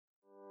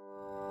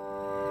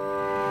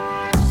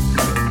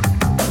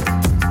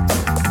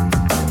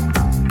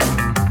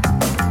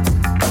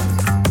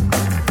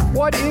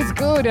is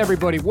good,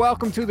 everybody?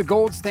 Welcome to the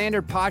Gold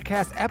Standard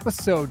Podcast,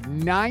 episode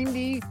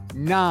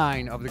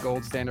 99 of the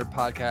Gold Standard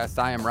Podcast.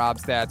 I am Rob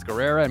Stats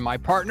Guerrera and my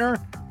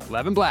partner,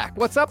 Levin Black.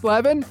 What's up,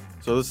 Levin?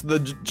 So this is the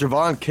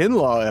Javon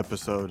Kinlaw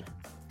episode.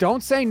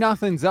 Don't say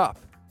nothing's up,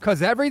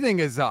 because everything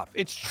is up.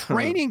 It's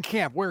training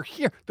camp. We're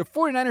here. The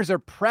 49ers are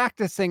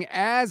practicing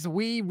as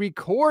we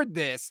record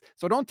this,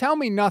 so don't tell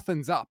me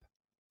nothing's up.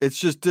 It's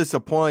just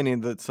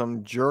disappointing that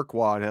some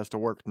jerkwad has to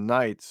work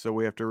nights, so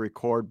we have to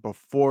record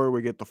before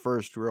we get the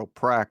first real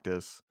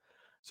practice.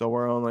 So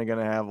we're only going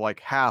to have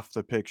like half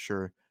the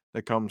picture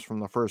that comes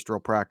from the first real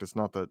practice.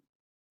 Not that,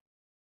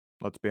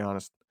 let's be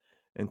honest,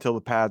 until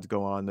the pads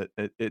go on, that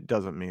it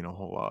doesn't mean a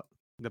whole lot.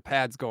 The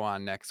pads go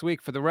on next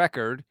week. For the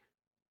record,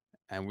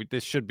 and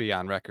this should be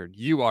on record,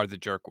 you are the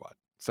jerkwad.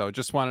 So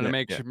just wanted to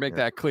make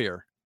that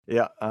clear.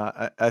 Yeah,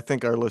 I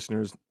think our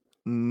listeners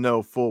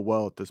know full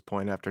well at this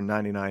point after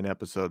 99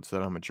 episodes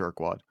that I'm a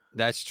jerkwad.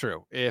 That's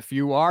true. If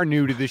you are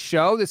new to the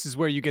show, this is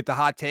where you get the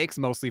hot takes,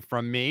 mostly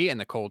from me, and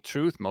the cold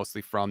truth,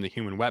 mostly from the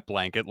human wet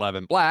blanket,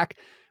 Levin Black.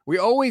 We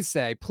always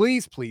say,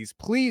 please, please,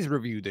 please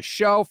review the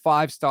show,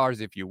 5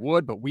 stars if you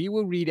would, but we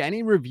will read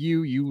any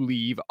review you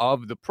leave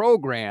of the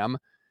program.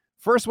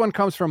 First one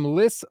comes from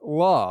Liz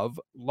Love.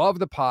 Love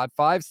the pod,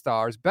 5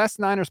 stars. Best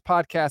Niners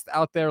podcast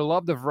out there.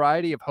 Love the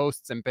variety of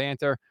hosts and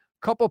banter.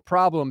 Couple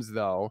problems,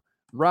 though.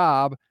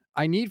 Rob,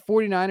 I need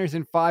 49ers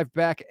in 5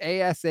 back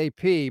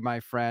ASAP,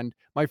 my friend.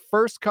 My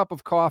first cup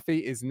of coffee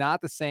is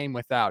not the same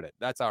without it.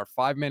 That's our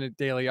 5-minute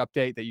daily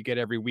update that you get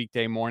every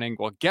weekday morning.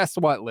 Well, guess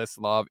what, Liz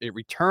Love? It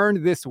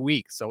returned this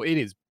week, so it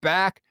is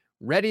back,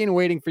 ready and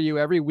waiting for you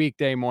every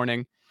weekday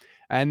morning.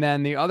 And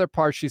then the other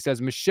part, she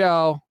says,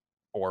 Michelle,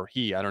 or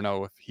he, I don't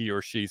know if he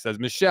or she says,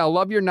 Michelle,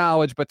 love your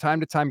knowledge, but time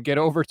to time, get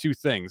over 2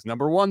 things.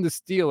 Number 1, the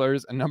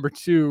Steelers, and number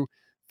 2,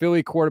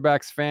 Philly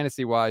quarterbacks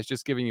fantasy-wise,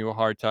 just giving you a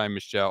hard time,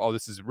 Michelle. Oh,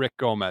 this is Rick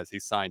Gomez. He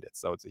signed it,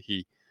 so it's a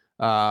he.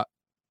 I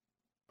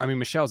mean,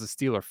 Michelle's a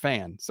Steeler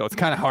fan, so it's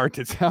kind of hard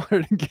to tell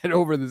her to get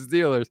over the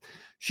Steelers.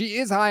 She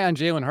is high on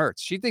Jalen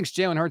Hurts. She thinks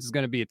Jalen Hurts is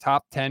going to be a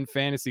top 10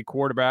 fantasy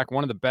quarterback,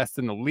 one of the best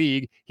in the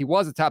league. He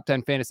was a top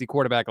 10 fantasy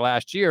quarterback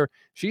last year.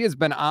 She has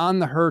been on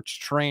the Hurts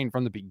train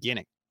from the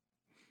beginning.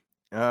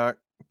 A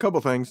couple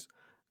things.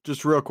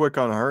 Just real quick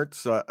on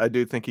Hurts. I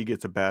do think he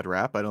gets a bad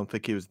rap. I don't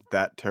think he was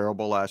that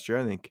terrible last year.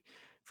 I think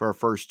for a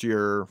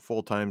first-year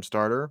full-time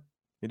starter,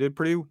 he did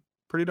pretty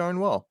darn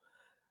well.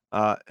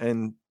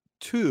 And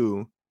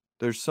 2,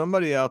 there's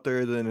somebody out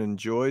there that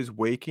enjoys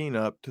waking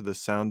up to the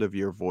sound of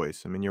your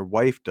voice. I mean, your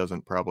wife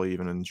doesn't probably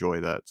even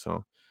enjoy that.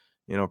 So,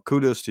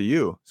 kudos to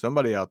you.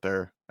 Somebody out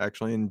there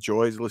actually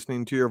enjoys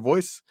listening to your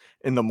voice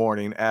in the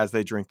morning as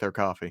they drink their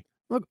coffee.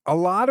 Look, a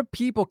lot of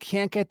people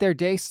can't get their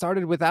day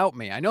started without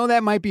me. I know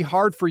that might be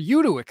hard for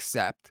you to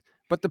accept,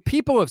 but the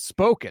people have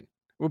spoken.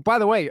 Well, by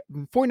the way,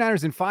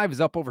 49ers in 5 is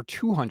up over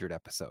 200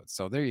 episodes,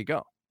 so there you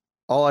go.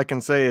 All I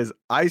can say is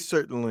I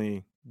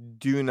certainly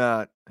do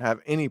not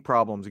have any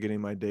problems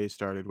getting my day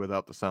started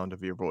without the sound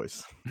of your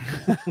voice.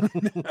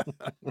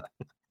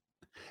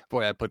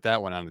 Boy, I put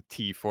that one on the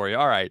tee for you.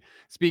 All right,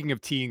 speaking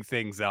of teeing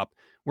things up,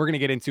 we're going to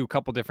get into a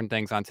couple different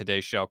things on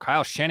today's show.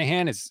 Kyle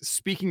Shanahan is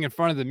speaking in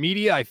front of the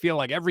media, I feel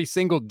like every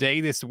single day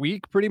this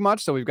week, pretty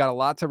much. So we've got a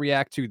lot to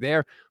react to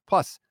there.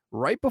 Plus,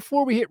 right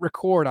before we hit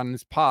record on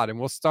this pod, and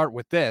we'll start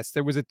with this,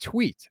 there was a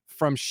tweet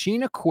from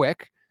Sheena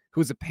Quick,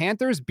 who's a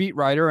Panthers beat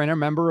writer and a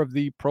member of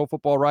the Pro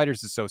Football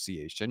Writers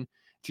Association.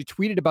 She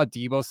tweeted about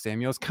Deebo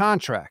Samuel's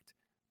contract.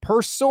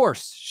 Per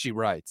source, she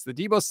writes, the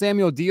Deebo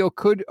Samuel deal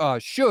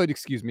should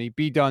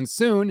be done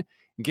soon.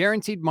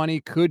 Guaranteed money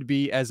could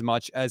be as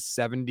much as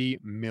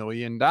 $70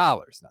 million.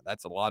 Now,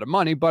 that's a lot of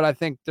money, but I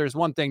think there's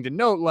one thing to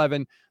note,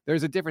 Levin.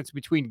 There's a difference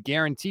between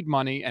guaranteed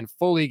money and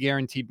fully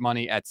guaranteed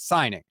money at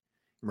signing.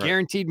 Right.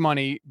 Guaranteed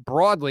money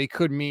broadly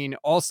could mean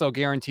also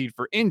guaranteed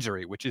for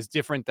injury, which is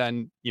different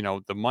than,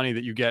 the money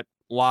that you get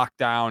locked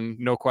down,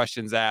 no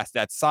questions asked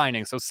at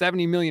signing. So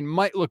 70 million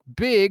might look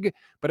big,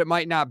 but it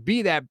might not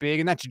be that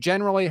big. And that's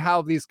generally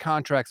how these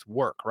contracts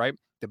work, right?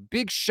 The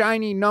big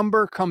shiny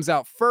number comes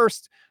out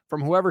first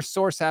from whoever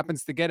source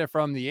happens to get it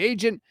from the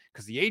agent,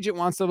 because the agent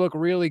wants to look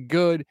really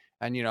good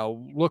and,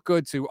 look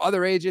good to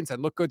other agents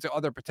and look good to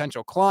other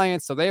potential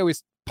clients. So they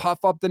always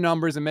puff up the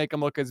numbers and make them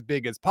look as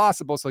big as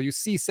possible. So you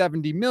see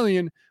 70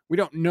 million. We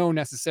don't know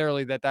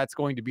necessarily that that's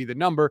going to be the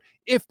number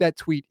if that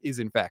tweet is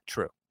in fact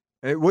true.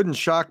 It wouldn't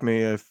shock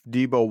me if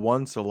Deebo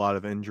wants a lot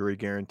of injury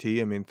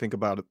guarantee. I mean, think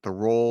about it, the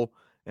role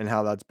and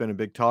how that's been a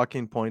big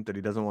talking point, that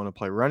he doesn't want to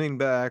play running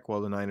back.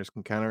 Well, the Niners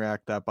can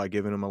counteract that by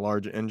giving him a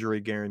large injury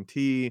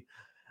guarantee,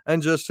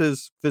 and just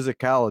his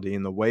physicality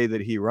and the way that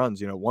he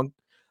runs.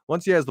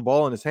 Once he has the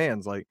ball in his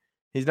hands, like,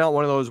 he's not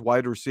one of those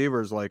wide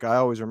receivers. Like, I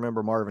always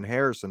remember Marvin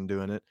Harrison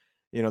doing it.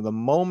 The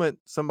moment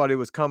somebody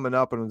was coming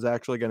up and was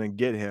actually going to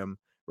get him,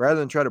 rather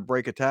than try to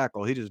break a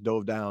tackle, he just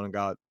dove down and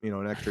got,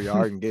 an extra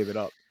yard and gave it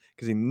up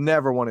because he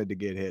never wanted to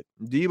get hit.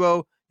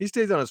 Deebo, he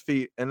stays on his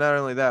feet, and not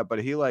only that,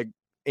 but he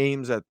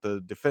aims at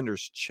the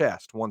defender's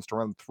chest, wants to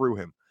run through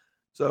him.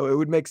 So it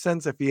would make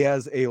sense if he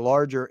has a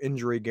larger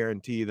injury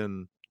guarantee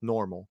than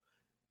normal.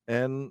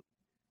 And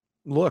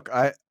Look,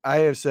 I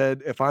have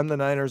said if I'm the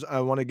Niners, I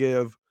wanna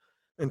give,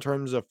 in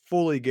terms of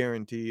fully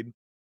guaranteed,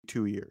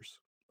 2 years.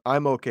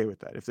 I'm okay with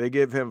that. If they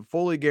give him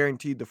fully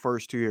guaranteed the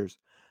first 2 years,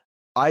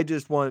 I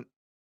just want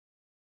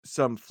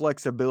some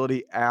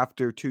flexibility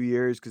after 2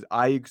 years because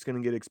Ayuk's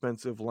gonna get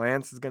expensive,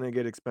 Lance is gonna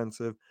get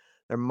expensive.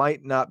 There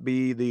might not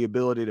be the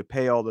ability to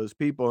pay all those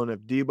people, and if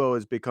Deebo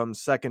has become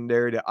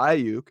secondary to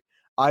Ayuk,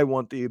 I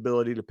want the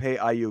ability to pay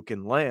Ayuk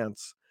and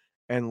Lance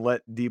and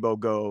let Deebo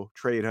go,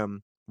 trade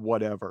him,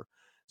 whatever.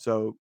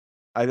 So,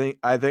 I think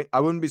I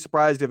wouldn't be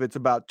surprised if it's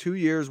about 2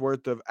 years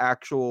worth of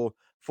actual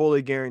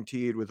fully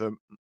guaranteed with a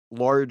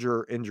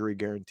larger injury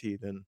guarantee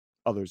than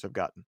others have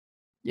gotten.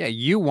 Yeah,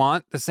 you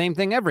want the same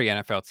thing every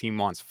NFL team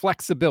wants,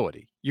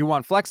 flexibility. You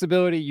want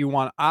flexibility, you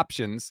want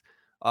options.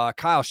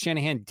 Kyle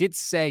Shanahan did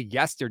say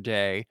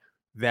yesterday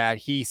that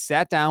he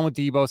sat down with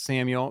Deebo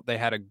Samuel. They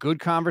had a good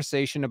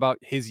conversation about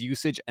his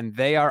usage, and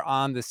they are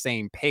on the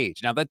same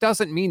page. Now, that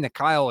doesn't mean that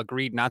Kyle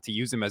agreed not to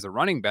use him as a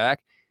running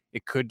back.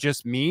 It could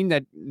just mean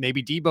that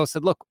maybe Deebo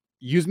said, look,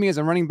 use me as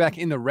a running back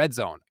in the red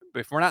zone.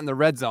 But if we're not in the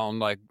red zone,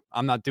 like,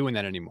 I'm not doing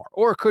that anymore.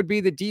 Or it could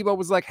be that Deebo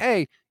was like,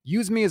 hey,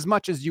 use me as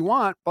much as you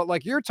want, but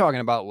like you're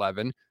talking about,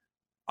 Levin,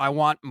 I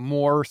want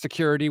more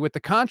security with the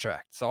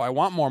contract. So I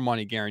want more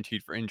money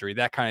guaranteed for injury,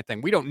 that kind of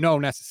thing. We don't know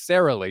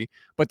necessarily,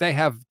 but they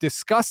have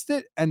discussed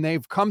it and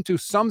they've come to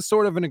some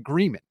sort of an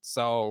agreement.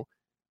 So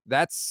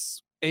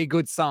that's a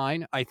good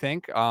sign, I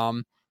think.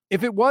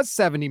 If it was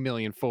 70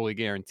 million fully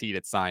guaranteed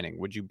at signing,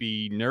 would you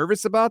be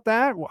nervous about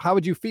that? How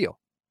would you feel?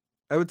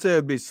 I would say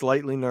I'd be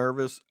slightly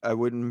nervous. I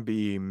wouldn't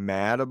be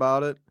mad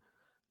about it,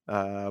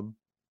 uh,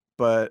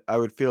 but I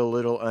would feel a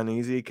little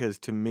uneasy because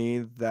to me,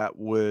 that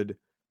would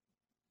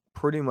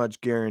pretty much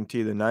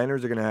guarantee the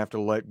Niners are gonna have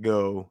to let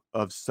go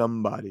of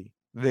somebody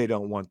they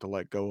don't want to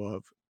let go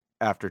of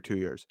after 2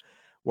 years.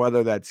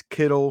 Whether that's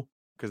Kittle,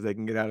 because they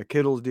can get out of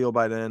Kittle's deal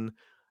by then,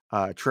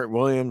 Trent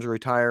Williams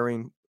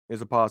retiring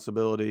is a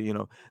possibility,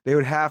 they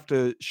would have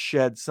to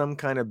shed some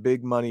kind of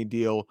big money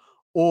deal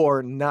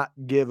or not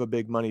give a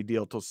big money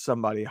deal to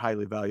somebody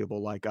highly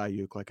valuable like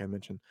Ayuk, like I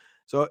mentioned.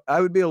 So I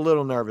would be a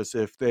little nervous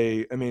if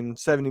I mean,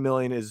 70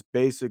 million is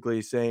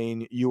basically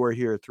saying you are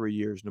here 3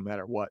 years no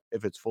matter what,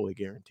 if it's fully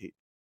guaranteed.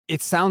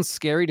 It sounds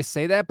scary to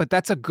say that, but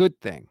that's a good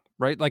thing,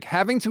 right? Like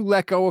having to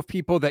let go of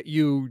people that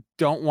you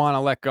don't want to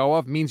let go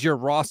of means your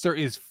roster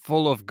is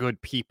full of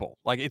good people.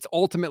 Like it's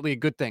ultimately a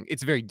good thing.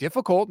 It's very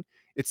difficult.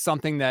 It's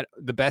something that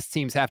the best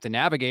teams have to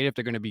navigate if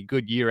they're going to be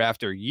good year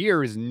after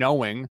year, is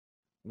knowing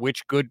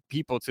which good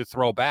people to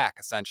throw back,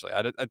 essentially.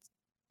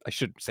 I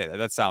shouldn't say that.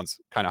 That sounds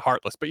kind of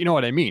heartless, but you know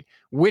what I mean.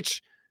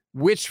 Which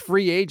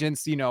free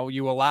agents,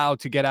 you allow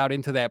to get out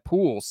into that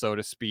pool, so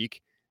to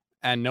speak,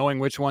 and knowing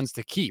which ones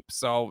to keep.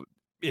 So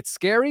it's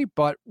scary,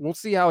 but we'll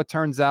see how it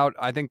turns out.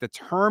 I think the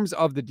terms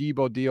of the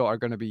Deebo deal are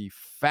going to be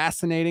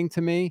fascinating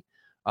to me.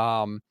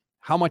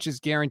 How much is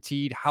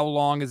guaranteed? How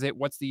long is it?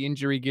 What's the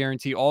injury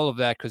guarantee? All of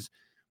that, because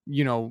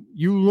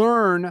you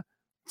learn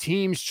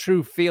teams'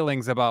 true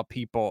feelings about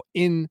people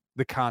in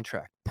the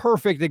contract.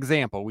 Perfect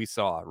example we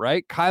saw,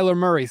 right? Kyler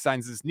Murray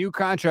signs this new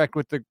contract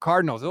with the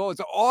Cardinals. Oh,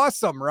 it's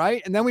awesome,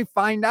 right? And then we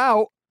find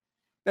out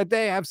that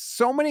they have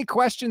so many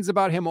questions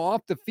about him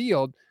off the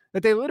field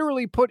that they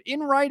literally put in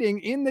writing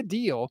in the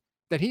deal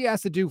that he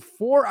has to do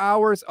 4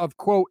 hours of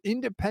quote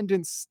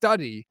independent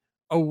study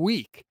a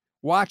week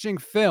watching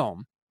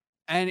film.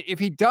 And if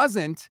he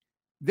doesn't,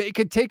 they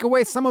could take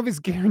away some of his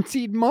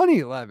guaranteed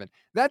money, Levin.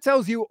 That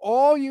tells you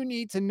all you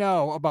need to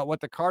know about what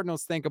the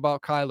Cardinals think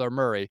about Kyler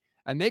Murray.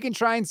 And they can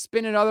try and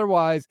spin it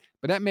otherwise,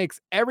 but that makes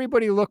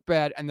everybody look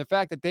bad. And the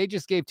fact that they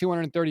just gave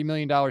 $230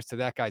 million to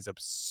that guy's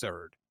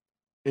absurd.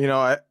 You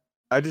know,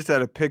 I just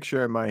had a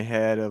picture in my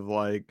head of,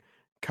 like,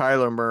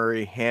 Kyler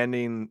Murray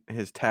handing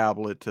his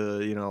tablet to,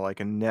 like,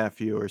 a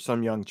nephew or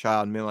some young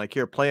child and being like,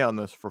 "Here, play on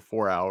this for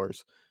 4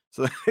 hours,"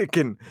 so they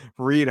can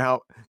read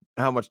how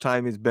much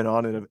time he's been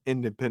on it of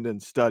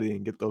independent study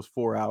and get those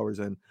 4 hours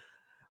in.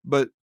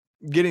 But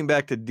getting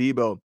back to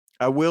Debo,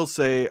 I will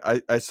say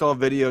I saw a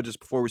video just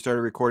before we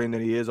started recording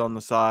that he is on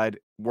the side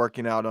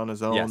working out on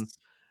his own.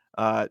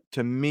 Yes.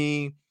 To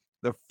me,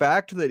 the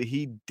fact that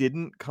he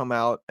didn't come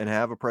out and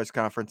have a press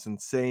conference and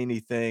say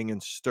anything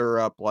and stir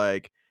up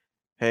like,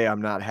 "Hey,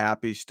 I'm not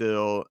happy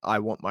still. I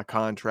want my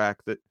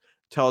contract," that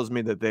tells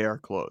me that they are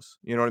close.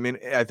 You know what I mean?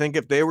 I think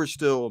if they were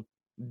still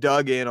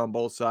dug in on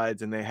both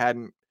sides and they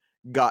hadn't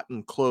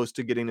gotten close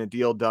to getting a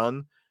deal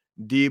done,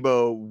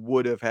 Debo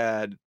would have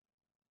had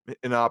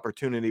an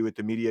opportunity with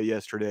the media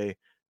yesterday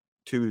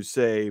to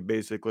say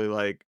basically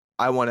like,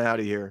 "I want out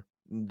of here.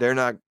 They're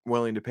not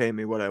willing to pay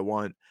me what I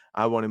want.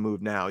 I want to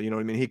move now." You know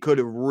what I mean? He could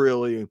have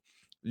really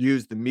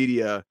used the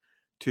media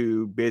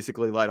to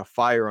basically light a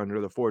fire under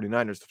the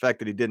 49ers. The fact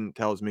that he didn't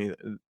tells me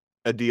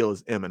a deal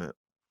is imminent.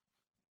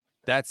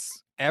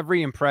 That's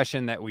every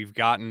impression that we've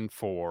gotten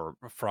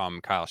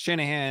from Kyle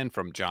Shanahan,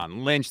 from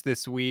John Lynch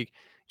this week.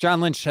 John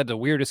Lynch had the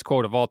weirdest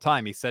quote of all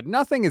time. He said,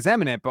 "Nothing is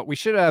imminent, but we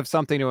should have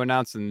something to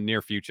announce in the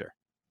near future."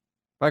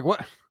 Like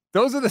what?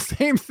 Those are the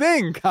same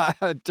thing,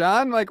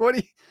 John. Like what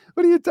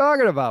are you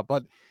talking about?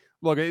 But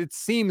Look, it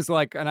seems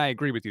like, and I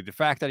agree with you, the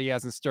fact that he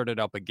hasn't stirred it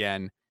up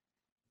again,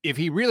 if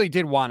he really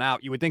did want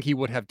out, you would think he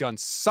would have done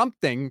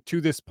something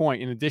to this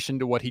point in addition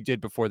to what he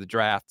did before the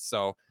draft.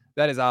 So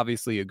that is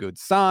obviously a good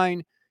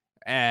sign.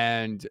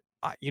 And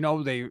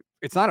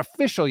it's not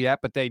official yet,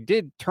 but they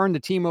did turn the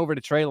team over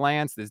to Trey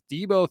Lance. This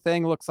Deebo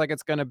thing looks like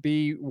it's going to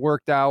be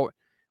worked out.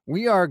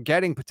 We are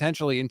getting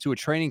potentially into a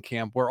training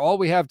camp where all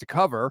we have to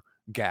cover,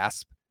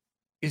 gasp,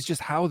 is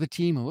just how the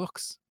team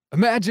looks.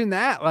 Imagine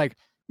that. Like,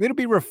 it'll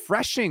be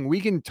refreshing.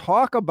 We can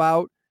talk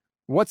about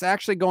what's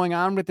actually going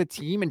on with the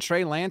team and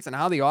Trey Lance and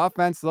how the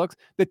offense looks.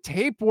 The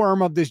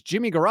tapeworm of this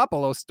Jimmy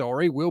Garoppolo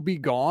story will be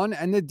gone,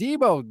 and the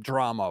Deebo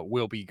drama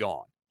will be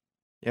gone.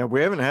 Yeah,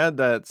 we haven't had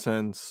that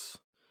since,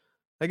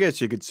 I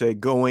guess you could say,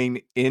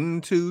 going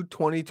into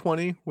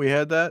 2020, we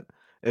had that.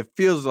 It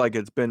feels like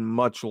it's been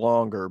much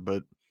longer,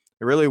 but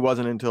it really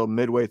wasn't until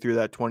midway through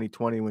that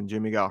 2020 when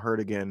Jimmy got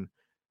hurt again,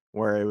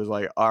 where it was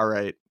like, all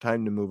right,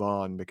 time to move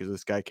on because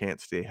this guy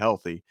can't stay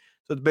healthy.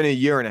 So it's been a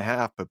year and a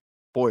half, but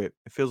boy, it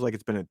feels like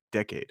it's been a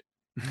decade.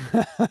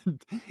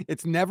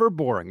 It's never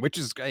boring, which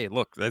is, hey,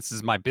 look, this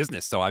is my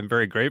business, so I'm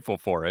very grateful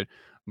for it.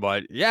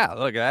 But yeah,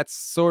 look, that's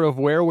sort of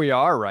where we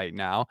are right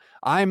now.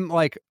 I'm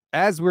like,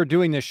 as we're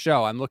doing this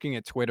show, I'm looking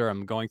at Twitter,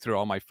 I'm going through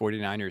all my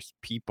 49ers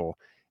people,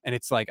 and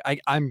it's like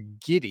I'm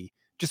giddy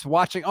just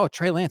watching. Oh,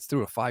 Trey Lance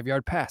threw a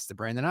 5-yard pass to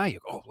Brandon Ayuk.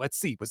 Oh, let's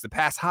see. Was the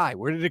pass high?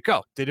 Where did it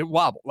go? Did it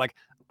wobble? Like,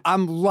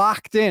 I'm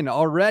locked in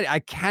already. I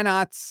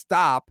cannot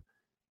stop.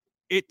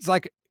 It's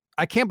like,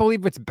 I can't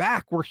believe it's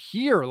back. We're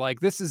here. Like,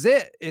 this is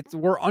it.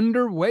 We're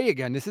underway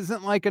again. This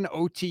isn't like an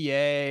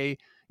OTA,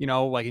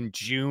 like in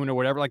June or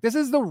whatever. Like, this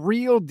is the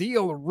real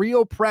deal, the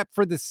real prep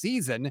for the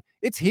season.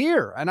 It's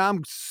here, and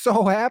I'm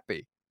so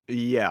happy.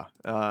 Yeah,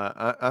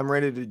 I'm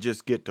ready to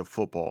just get to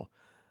football.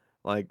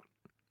 Like,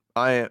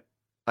 I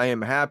I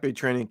am happy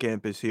training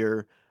camp is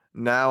here.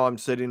 Now I'm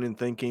sitting and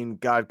thinking,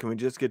 God, can we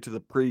just get to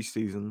the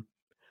preseason?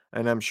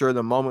 And I'm sure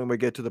the moment we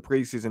get to the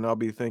preseason, I'll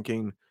be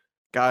thinking,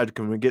 God,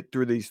 can we get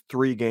through these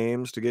 3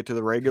 games to get to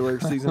the regular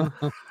season?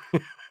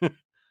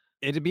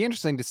 It'd be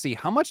interesting to see,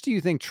 how much do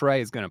you think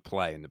Trey is going to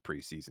play in the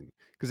preseason?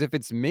 Because if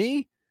it's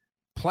me,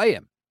 play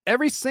him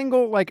every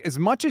single, like, as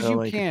much I as don't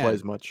you think he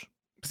plays can. much.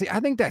 See, I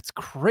think that's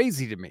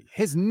crazy to me.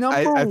 His I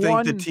number I think the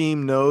one.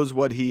 team knows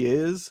what he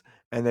is,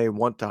 and they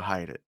want to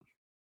hide it.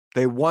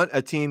 They want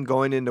a team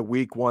going into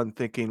week 1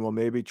 thinking, "Well,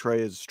 maybe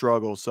Trey is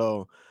struggle,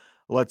 so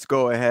let's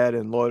go ahead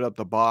and load up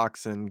the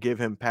box and give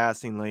him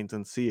passing lanes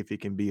and see if he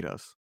can beat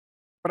us."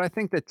 But I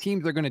think that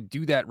teams are going to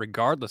do that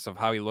regardless of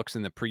how he looks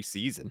in the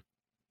preseason.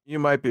 You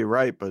might be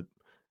right, but,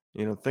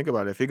 think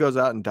about it. If he goes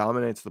out and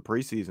dominates the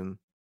preseason,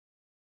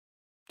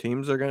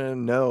 teams are gonna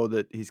know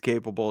that he's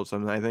capable of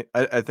something.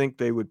 I think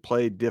they would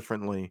play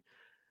differently.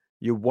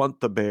 You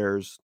want the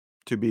Bears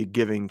to be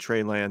giving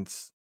Trey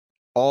Lance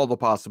all the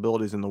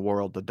possibilities in the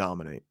world to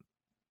dominate.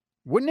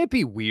 Wouldn't it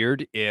be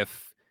weird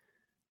if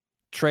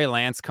Trey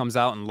Lance comes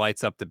out and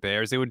lights up the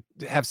Bears? It would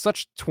have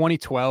such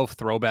 2012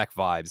 throwback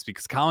vibes,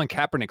 because Colin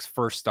Kaepernick's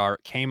first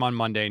start came on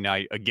Monday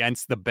night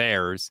against the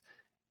Bears.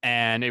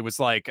 And it was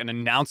like an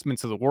announcement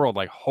to the world,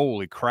 like,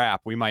 holy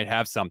crap, we might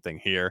have something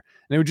here.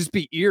 And it would just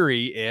be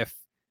eerie if,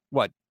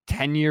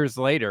 10 years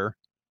later,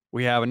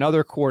 we have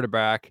another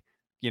quarterback,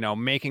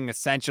 making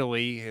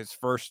essentially his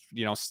first,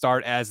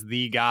 start as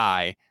the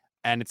guy,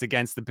 and it's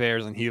against the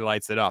Bears and he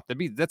lights it up.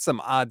 That's some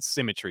odd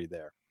symmetry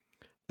there.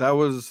 That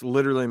was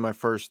literally my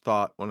first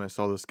thought when I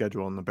saw the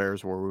schedule and the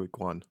Bears were week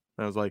 1.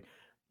 I was like,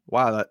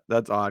 "Wow,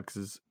 that's odd."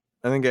 Because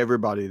I think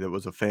everybody that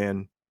was a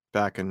fan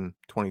back in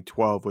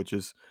 2012, which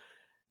is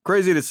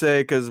crazy to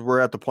say because we're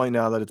at the point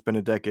now that it's been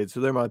a decade, so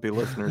there might be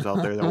listeners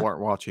out there that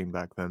weren't watching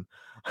back then.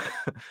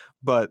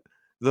 But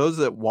those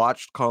that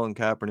watched Colin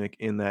Kaepernick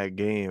in that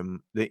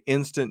game, the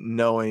instant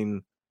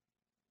knowing,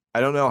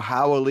 I don't know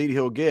how elite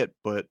he'll get,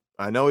 but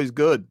I know he's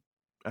good.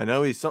 I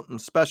know he's something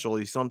special.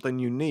 He's something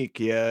unique.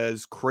 He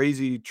has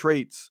crazy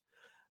traits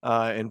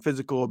and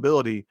physical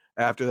ability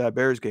after that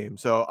Bears game.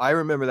 So I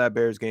remember that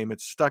Bears game.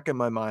 It's stuck in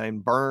my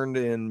mind, burned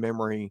in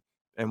memory.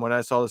 And when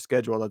I saw the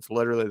schedule, that's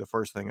literally the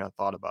first thing I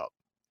thought about.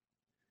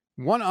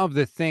 One of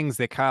the things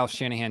that Kyle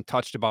Shanahan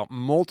touched about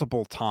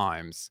multiple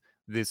times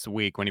this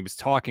week when he was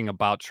talking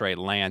about Trey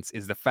Lance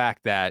is the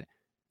fact that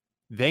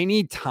they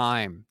need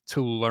time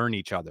to learn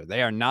each other.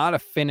 They are not a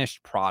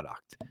finished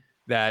product.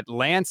 That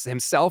Lance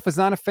himself is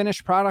not a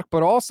finished product,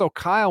 but also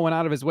Kyle went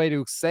out of his way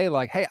to say,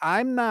 like, hey,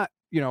 I'm not,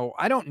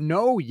 I don't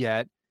know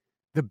yet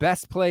the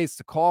best plays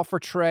to call for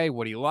Trey,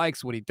 what he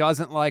likes, what he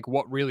doesn't like,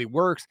 what really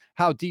works,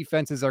 how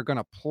defenses are going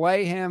to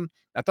play him.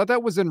 I thought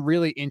that was a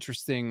really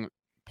interesting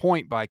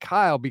point by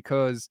Kyle,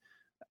 because,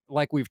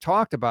 like we've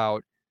talked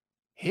about,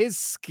 his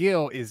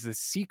skill is the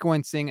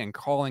sequencing and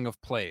calling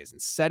of plays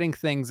and setting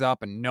things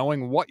up and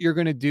knowing what you're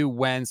going to do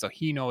when, so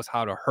he knows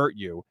how to hurt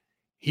you.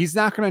 He's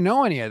not going to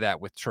know any of that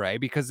with Trey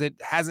because it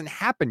hasn't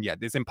happened yet.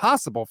 It's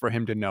impossible for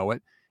him to know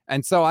it.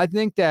 And so I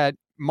think that,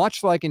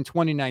 much like in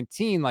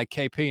 2019, like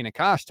KP and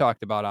Akash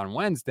talked about on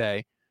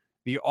Wednesday,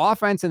 the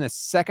offense in the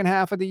second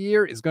half of the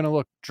year is going to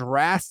look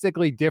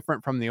drastically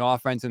different from the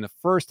offense in the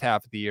first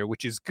half of the year,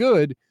 which is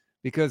good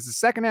because the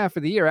second half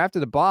of the year after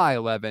the bye,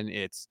 11,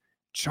 it's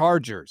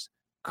Chargers,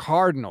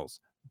 Cardinals,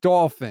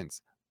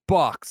 Dolphins,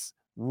 Bucks,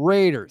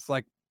 Raiders.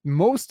 Like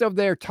most of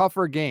their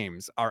tougher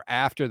games are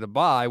after the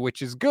bye,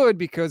 which is good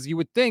because you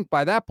would think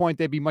by that point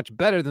they'd be much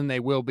better than they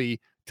will be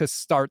to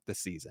start the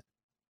season.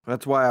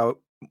 That's why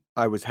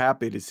I was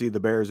happy to see the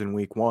Bears in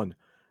week 1.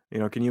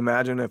 Can you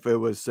imagine if it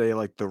was, say,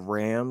 like the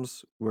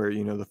Rams where,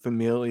 the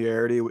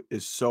familiarity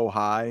is so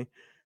high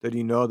that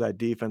that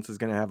defense is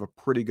gonna have a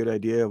pretty good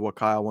idea of what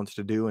Kyle wants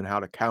to do and how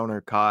to counter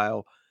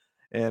Kyle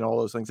and all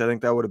those things. I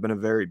think that would have been a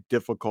very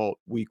difficult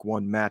week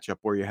 1 matchup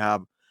where you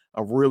have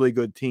a really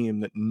good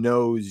team that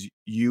knows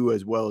you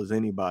as well as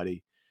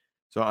anybody.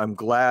 So I'm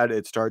glad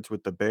it starts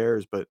with the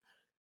Bears, but,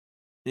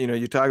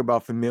 you talk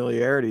about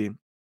familiarity,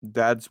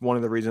 that's one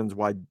of the reasons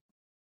why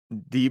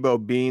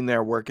Deebo being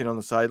there working on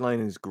the sideline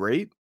is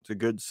great. It's a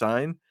good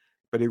sign,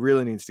 but he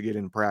really needs to get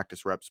in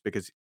practice reps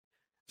because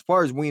as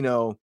far as we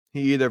know,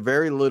 he either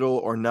very little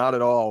or not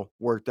at all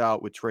worked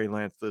out with Trey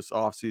Lance this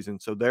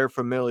offseason. So their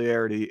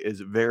familiarity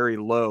is very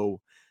low.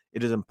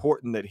 It is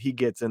important that he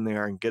gets in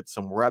there and gets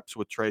some reps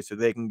with Trey so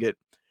they can get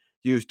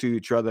used to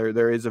each other.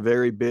 There is a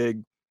very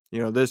big,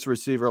 this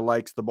receiver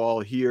likes the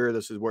ball here.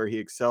 This is where he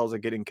excels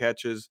at getting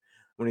catches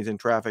when he's in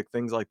traffic,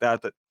 things like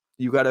that, that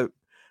you got to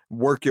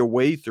work your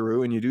way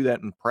through, and you do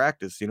that in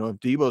practice. If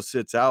Deebo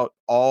sits out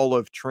all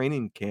of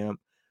training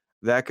camp,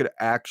 that could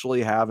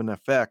actually have an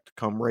effect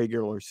come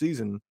regular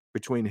season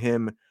between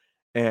him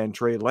and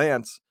Trey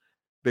Lance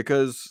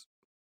because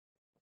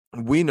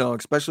we know,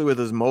 especially with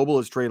as mobile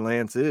as Trey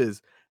Lance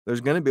is,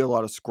 there's going to be a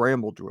lot of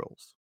scramble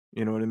drills.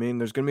 You know what I mean?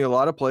 There's going to be a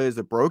lot of plays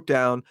that broke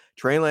down.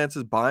 Trey Lance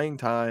is buying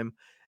time,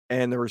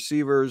 and the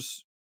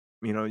receivers,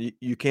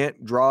 you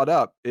can't draw it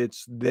up.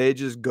 They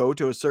just go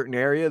to a certain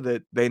area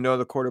that they know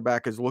the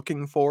quarterback is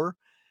looking for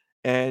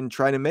and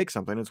try to make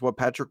something. It's what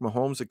Patrick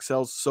Mahomes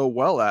excels so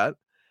well at,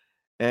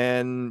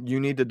 and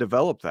you need to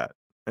develop that.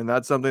 And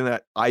that's something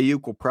that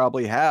Ayuk will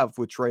probably have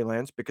with Trey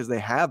Lance because they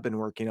have been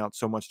working out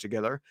so much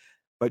together.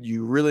 But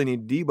you really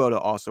need Deebo to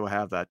also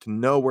have that, to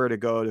know where to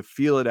go, to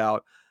feel it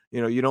out.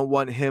 You don't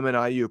want him and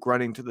Ayuk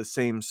running to the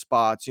same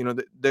spots.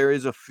 There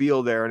is a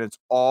feel there, and it's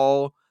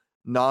all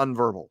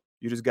nonverbal.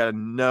 You just got to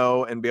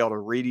know and be able to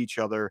read each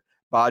other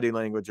body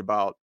language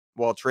about,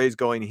 well, Trey's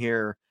going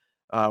here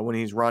when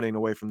he's running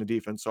away from the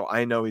defense. So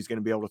I know he's going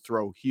to be able to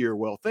throw here.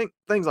 Well,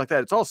 things like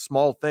that. It's all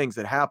small things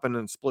that happen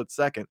in a split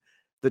second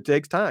that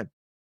takes time.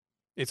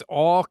 It's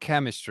all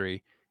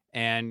chemistry.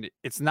 And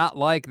it's not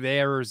like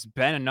there's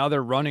been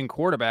another running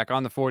quarterback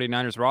on the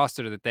 49ers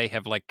roster that they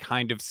have like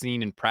kind of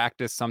seen in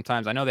practice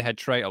sometimes. I know they had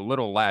Trey a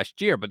little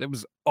last year, but it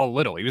was a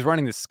little. He was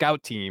running the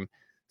scout team.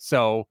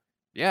 So,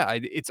 yeah,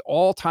 it's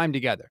all time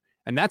together.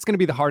 And that's going to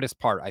be the hardest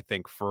part, I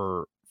think,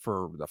 for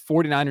the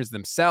 49ers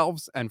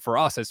themselves and for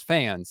us as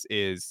fans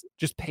is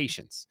just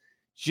patience.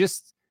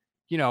 Just,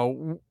 you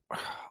know,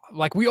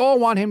 like we all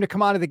want him to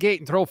come out of the gate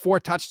and throw 4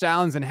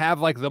 touchdowns and have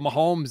like the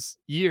Mahomes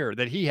year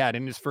that he had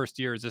in his first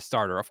year as a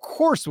starter. Of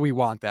course we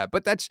want that,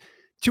 but that's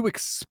to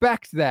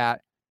expect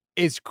that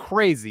is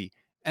crazy.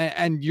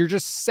 And you're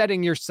just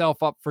setting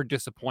yourself up for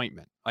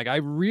disappointment. Like I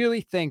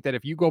really think that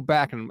if you go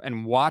back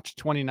and watch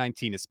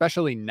 2019,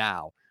 especially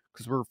now,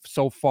 because we're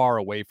so far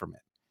away from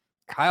it,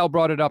 Kyle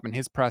brought it up in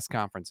his press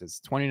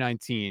conferences,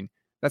 2019.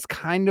 That's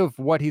kind of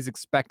what he's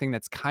expecting.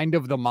 That's kind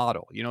of the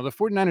model. The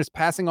 49ers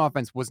passing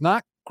offense was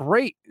not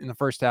great in the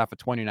first half of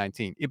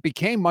 2019. It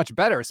became much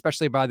better,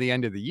 especially by the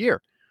end of the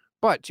year.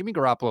 But Jimmy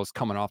Garoppolo's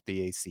coming off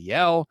the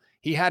ACL.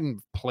 He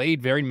hadn't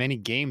played very many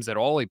games at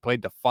all. He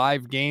played the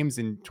 5 games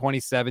in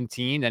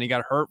 2017. Then he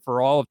got hurt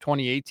for all of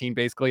 2018,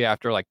 basically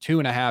after like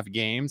 2.5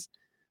 games.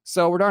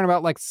 So we're talking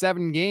about like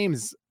 7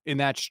 games in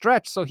that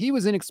stretch. So he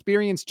was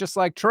inexperienced just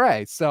like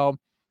Trey. So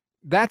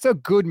that's a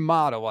good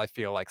model, I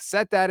feel like.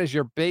 Set that as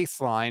your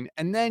baseline,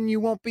 and then you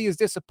won't be as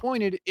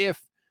disappointed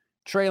if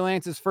Trey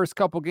Lance's first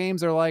couple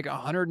games are like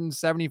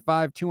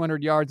 175,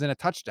 200 yards and a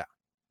touchdown.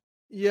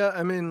 Yeah,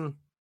 I mean,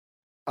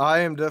 I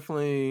am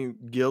definitely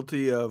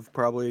guilty of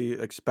probably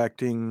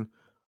expecting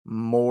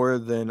more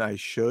than I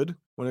should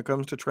when it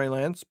comes to Trey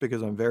Lance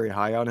because I'm very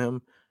high on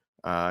him.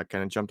 Kind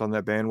of jumped on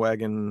that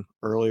bandwagon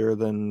earlier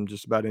than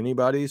just about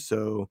anybody,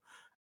 so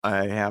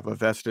I have a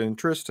vested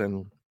interest,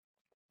 and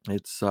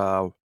it's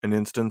an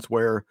instance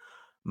where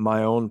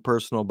my own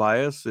personal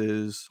bias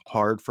is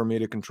hard for me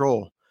to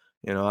control.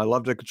 I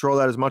love to control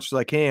that as much as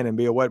I can and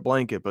be a wet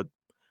blanket, but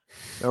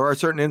there are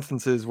certain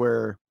instances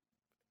where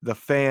the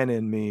fan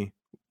in me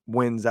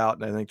wins out,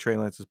 and I think Trey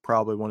Lance is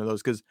probably one of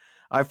those because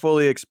I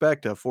fully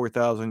expect a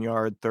 4,000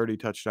 yard, 30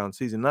 touchdown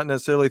season, not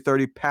necessarily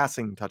 30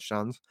 passing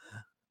touchdowns,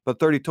 but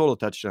 30 total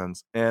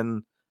touchdowns.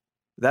 And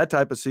that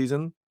type of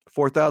season,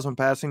 4,000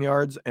 passing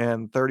yards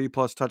and 30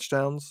 plus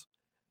touchdowns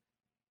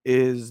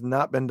is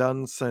not been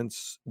done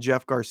since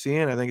Jeff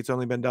Garcia, and I think it's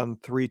only been done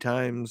 3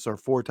 times or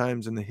 4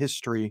 times in the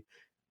history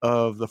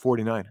of the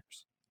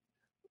 49ers.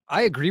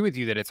 I agree with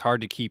you that it's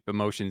hard to keep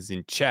emotions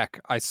in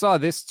check. I saw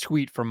this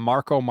tweet from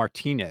Marco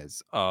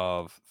Martinez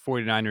of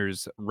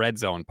 49ers Red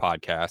Zone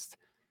podcast.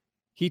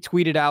 He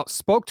tweeted out,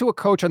 spoke to a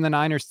coach on the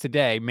Niners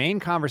today. Main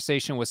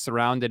conversation was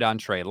surrounded on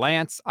Trey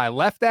Lance. I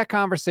left that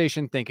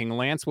conversation thinking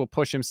Lance will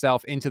push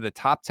himself into the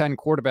top 10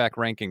 quarterback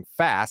ranking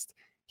fast.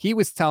 He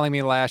was telling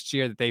me last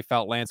year that they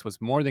felt Lance was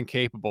more than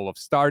capable of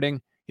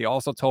starting. He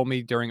also told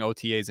me during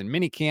OTAs and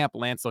minicamp,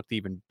 Lance looked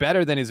even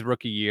better than his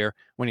rookie year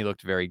when he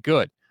looked very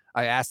good.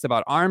 I asked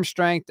about arm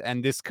strength,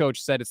 and this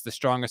coach said it's the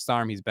strongest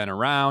arm he's been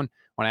around.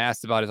 When I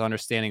asked about his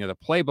understanding of the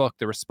playbook,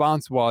 the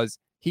response was,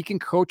 he can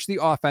coach the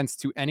offense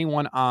to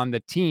anyone on the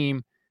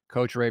team.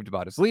 Coach raved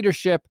about his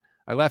leadership.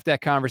 I left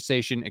that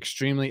conversation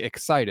extremely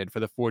excited for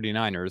the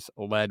 49ers,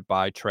 led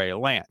by Trey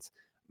Lance.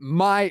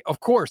 My, of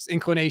course,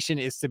 inclination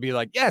is to be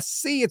like, yes,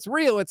 see, it's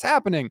real, it's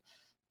happening.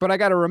 But I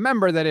got to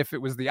remember that if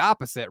it was the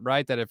opposite,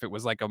 right, that if it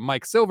was like a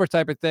Mike Silver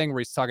type of thing where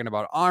he's talking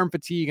about arm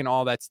fatigue and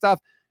all that stuff,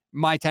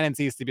 my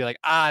tendency is to be like,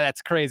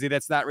 that's crazy.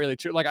 That's not really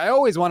true. Like, I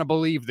always want to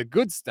believe the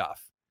good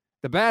stuff.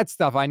 The bad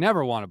stuff, I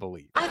never want to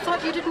believe. I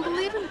thought you didn't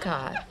believe in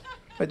God.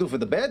 I do for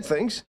the bad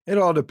things. It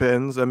all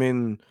depends. I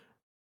mean,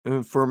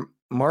 for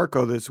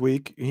Marco this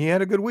week, he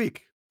had a good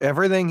week.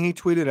 Everything he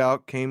tweeted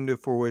out came to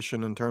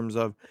fruition in terms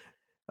of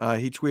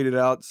he tweeted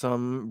out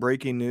some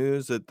breaking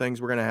news that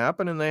things were going to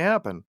happen, and they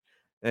happen.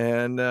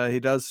 And he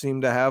does seem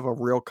to have a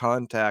real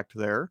contact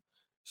there.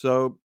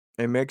 So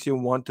it makes you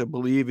want to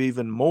believe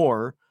even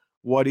more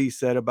what he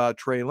said about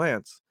Trey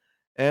Lance.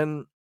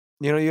 And,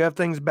 you have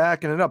things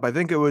backing it up. I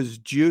think it was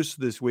Juice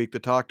this week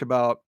that talked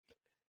about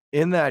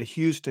in that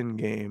Houston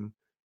game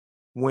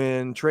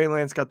when Trey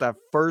Lance got that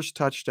first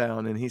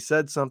touchdown, and he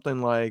said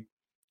something like,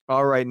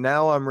 all right,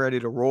 now I'm ready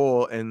to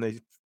roll.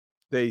 And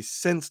they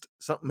sensed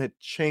something had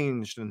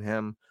changed in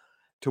him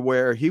to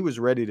where he was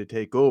ready to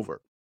take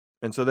over.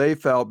 And so they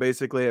felt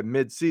basically at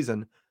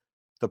midseason,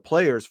 the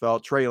players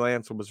felt Trey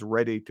Lance was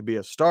ready to be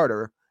a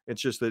starter.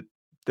 It's just that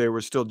there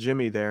was still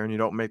Jimmy there, and you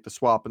don't make the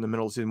swap in the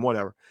middle of the season,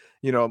 whatever,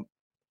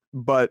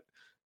 but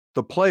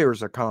the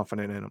players are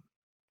confident in him.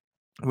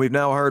 We've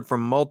now heard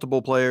from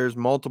multiple players,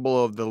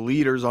 multiple of the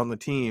leaders on the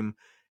team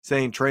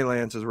saying Trey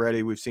Lance is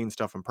ready. We've seen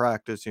stuff in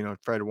practice,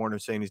 Fred Warner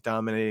saying he's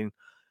dominating.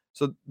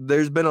 So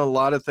there's been a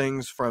lot of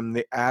things from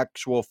the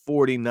actual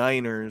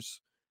 49ers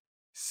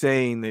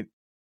saying that,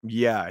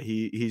 yeah,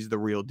 he's the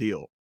real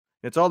deal.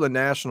 It's all the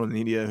national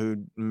media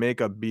who make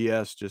up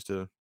BS just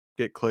to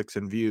get clicks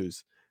and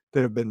views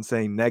that have been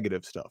saying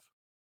negative stuff.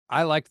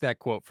 I like that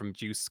quote from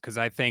Juice because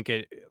I think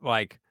it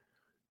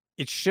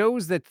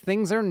shows that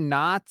things are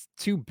not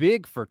too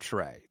big for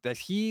Trey, that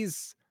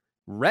he's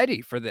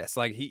ready for this.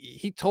 Like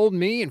he told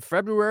me in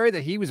February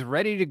that he was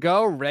ready to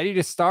go, ready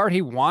to start.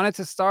 He wanted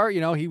to start.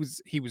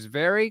 He was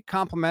very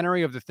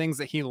complimentary of the things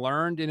that he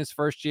learned in his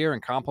first year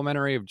and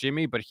complimentary of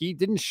Jimmy, but he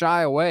didn't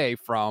shy away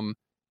from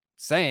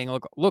saying,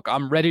 look,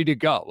 I'm ready to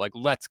go. Like,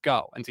 let's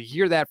go. And to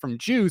hear that from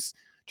Juice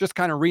just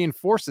kind of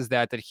reinforces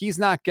that he's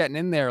not getting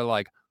in there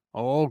like,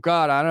 oh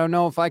God, I don't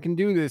know if I can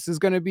do this. This is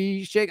going to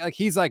be shake. Like,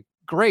 he's like,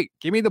 great,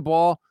 give me the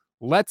ball.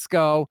 Let's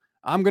go.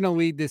 I'm going to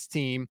lead this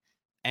team.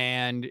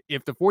 And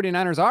if the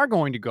 49ers are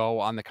going to go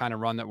on the kind of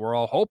run that we're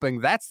all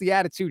hoping, that's the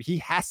attitude he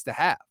has to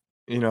have.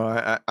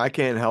 I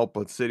can't help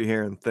but sit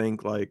here and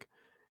think, like,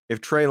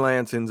 if Trey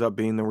Lance ends up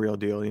being the real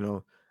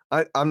deal,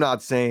 I'm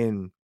not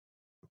saying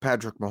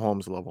Patrick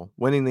Mahomes level.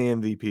 Winning the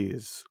MVP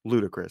is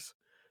ludicrous.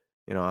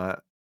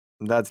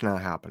 That's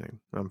not happening.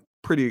 I'm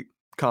pretty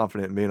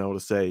confident in being able to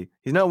say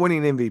he's not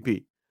winning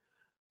MVP.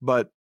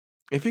 But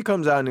if he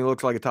comes out and he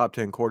looks like a top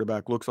 10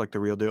 quarterback, looks like the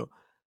real deal,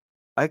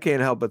 I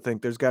can't help but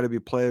think there's got to be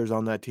players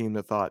on that team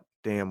that thought,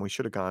 damn, we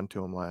should have gone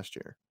to him last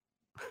year.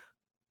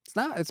 It's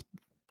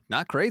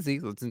not crazy.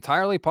 It's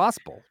entirely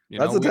possible.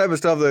 That's the type of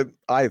stuff that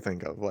I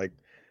think of. Like,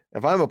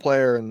 if I'm a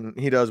player and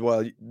he does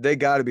well, they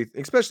got to be,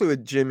 especially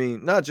with Jimmy,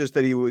 not just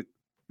that he would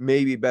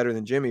maybe better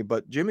than Jimmy,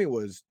 but Jimmy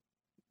was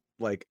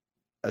like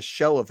a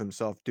shell of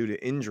himself due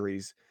to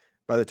injuries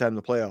by the time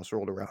the playoffs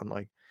rolled around.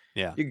 Like,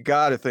 yeah, you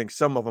got to think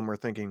some of them are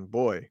thinking,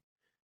 boy,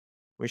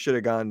 we should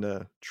have gone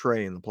to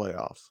Trey in the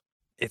playoffs.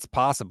 It's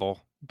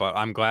possible, but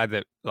I'm glad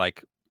that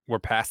we're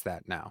past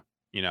that now,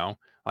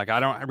 I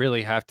don't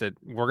really have to,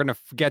 we're going to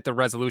get the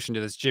resolution to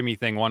this Jimmy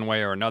thing one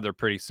way or another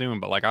pretty soon,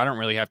 but I don't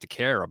really have to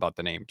care about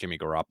the name Jimmy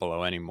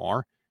Garoppolo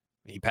anymore.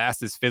 He passed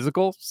his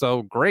physical.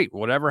 So great.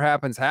 Whatever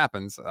happens,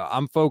 happens.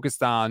 I'm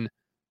focused on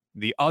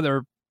the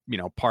other,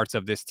 parts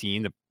of this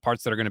team, the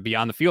parts that are going to be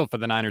on the field for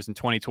the Niners in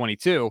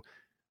 2022.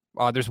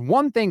 There's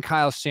one thing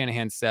Kyle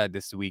Shanahan said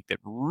this week that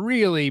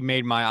really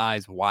made my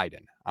eyes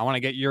widen. I want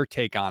to get your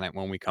take on it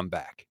when we come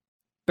back.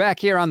 Back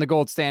here on the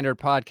Gold Standard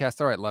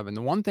Podcast. All right, Levin,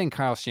 the one thing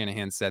Kyle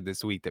Shanahan said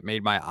this week that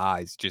made my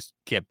eyes just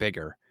get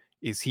bigger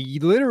is he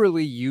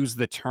literally used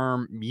the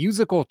term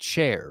musical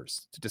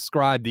chairs to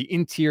describe the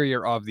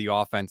interior of the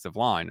offensive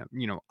line.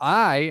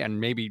 I,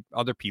 and maybe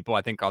other people,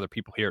 I think other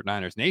people here at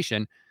Niners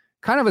Nation,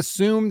 kind of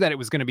assumed that it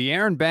was going to be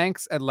Aaron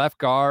Banks at left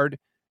guard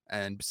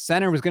and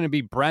center was going to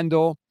be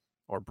Brendel.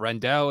 Or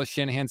Brendel, as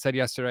Shanahan said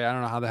yesterday. I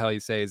don't know how the hell you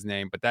say his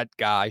name, but that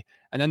guy.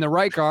 And then the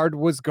right guard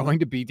was going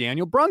to be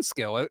Daniel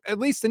Brunskill, at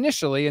least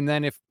initially. And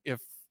then if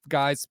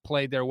guys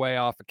played their way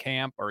off of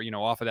camp or,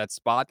 off of that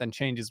spot, then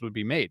changes would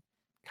be made.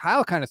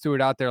 Kyle kind of threw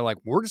it out there like,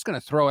 we're just going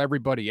to throw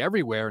everybody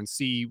everywhere and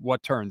see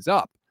what turns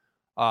up.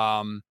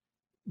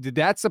 Did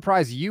that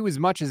surprise you as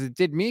much as it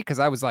did me? Because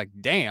I was like,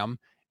 damn.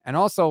 And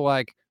also,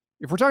 like,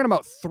 if we're talking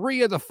about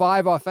 3 of the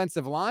 5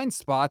 offensive line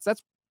spots,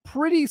 that's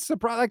pretty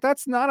surprising. Like,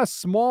 that's not a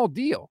small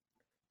deal.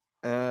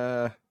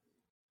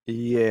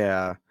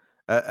 Yeah.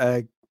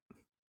 I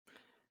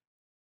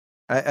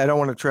I don't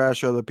want to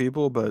trash other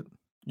people, but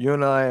you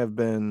and I have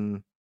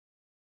been,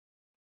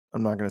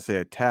 I'm not going to say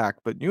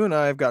attacked, but you and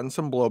I have gotten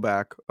some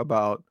blowback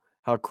about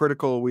how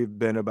critical we've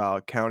been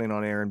about counting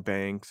on Aaron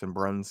Banks and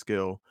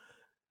Brunskill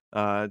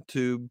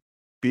to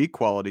be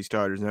quality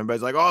starters. And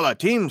everybody's like, oh, the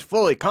team's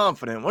fully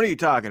confident. What are you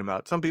talking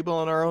about? Some people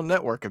on our own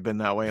network have been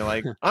that way.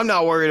 Like, I'm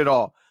not worried at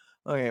all.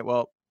 Okay,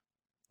 well,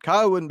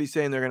 Kyle wouldn't be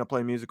saying they're going to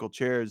play musical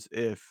chairs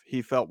if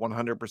he felt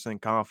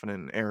 100%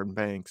 confident in Aaron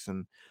Banks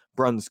and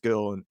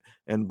Brunskill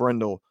and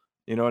Brindle.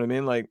 You know what I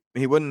mean? Like,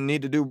 he wouldn't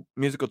need to do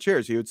musical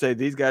chairs. He would say,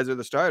 these guys are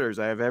the starters.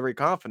 I have every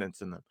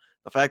confidence in them.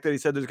 The fact that he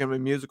said there's going to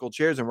be musical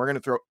chairs and we're going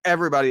to throw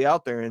everybody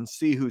out there and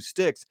see who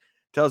sticks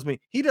tells me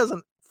he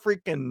doesn't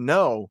freaking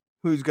know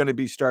who's going to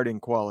be starting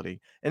quality.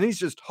 And he's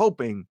just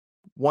hoping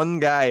one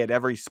guy at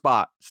every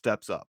spot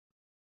steps up.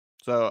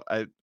 So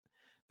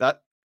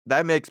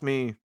that makes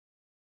me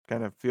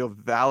kind of feel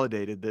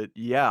validated that,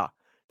 yeah,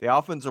 the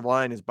offensive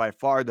line is by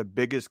far the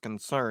biggest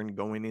concern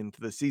going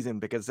into the season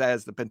because that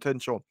has the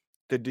potential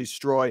to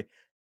destroy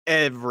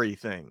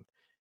everything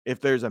if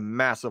there's a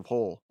massive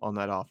hole on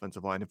that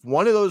offensive line. If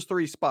one of those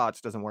 3 spots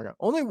doesn't work out,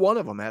 only one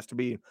of them has to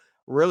be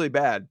really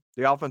bad.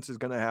 The offense is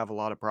going to have a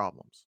lot of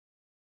problems.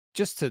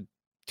 Just to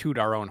toot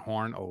our own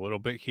horn a little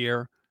bit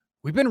here,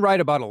 we've been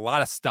right about a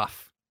lot of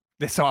stuff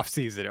this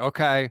offseason,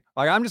 okay?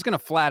 Like, I'm just going to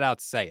flat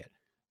out say it.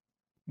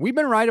 We've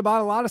been right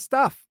about a lot of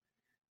stuff.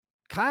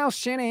 Kyle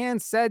Shanahan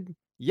said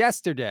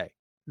yesterday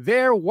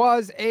there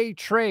was a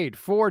trade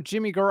for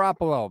Jimmy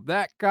Garoppolo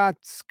that got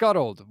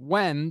scuttled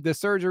when the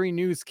surgery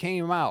news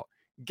came out.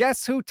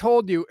 Guess who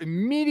told you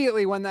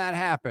immediately when that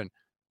happened?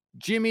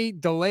 Jimmy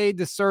delayed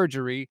the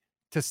surgery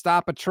to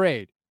stop a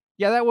trade.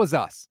 Yeah, that was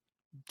us.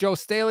 Joe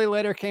Staley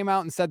later came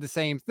out and said the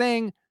same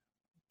thing.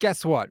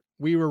 Guess what?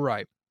 We were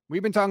right.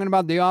 We've been talking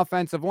about the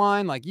offensive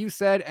line, like you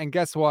said, and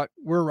guess what?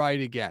 We're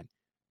right again.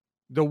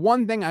 The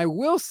one thing I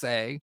will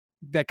say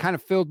that kind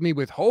of filled me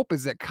with hope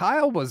is that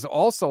Kyle was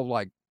also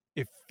like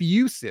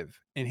effusive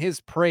in his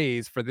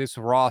praise for this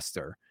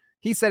roster.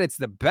 He said it's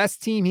the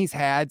best team he's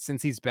had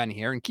since he's been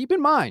here. And keep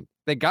in mind,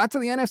 they got to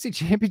the NFC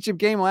Championship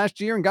game last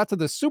year and got to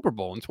the Super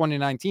Bowl in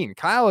 2019.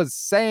 Kyle is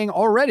saying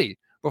already,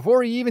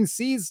 before he even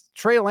sees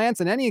Trey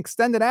Lance in any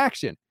extended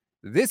action,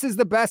 this is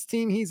the best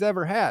team he's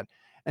ever had.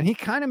 And he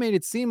kind of made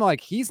it seem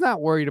like he's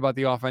not worried about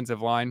the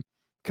offensive line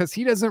because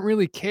he doesn't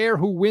really care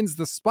who wins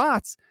the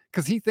spots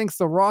because he thinks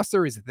the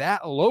roster is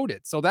that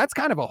loaded. So that's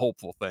kind of a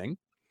hopeful thing.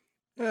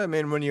 Yeah, I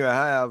mean, when you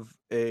have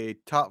a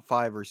top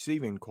 5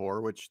 receiving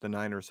core, which the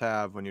Niners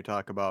have when you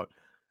talk about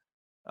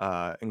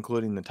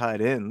including the tight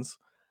ends,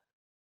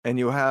 and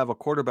you have a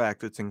quarterback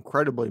that's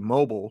incredibly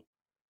mobile,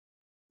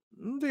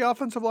 the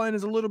offensive line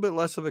is a little bit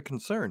less of a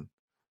concern.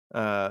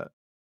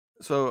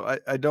 So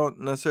I don't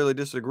necessarily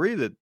disagree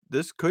that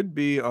this could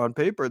be on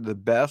paper the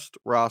best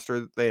roster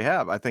that they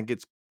have. I think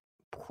it's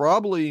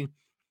probably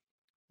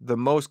the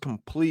most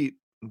complete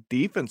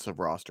defensive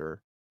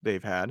roster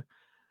they've had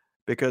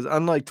because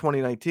unlike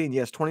 2019,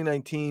 yes,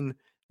 2019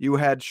 you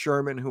had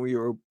Sherman who you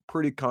were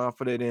pretty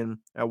confident in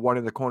at one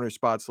of the corner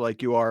spots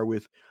like you are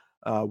with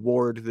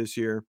Ward this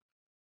year,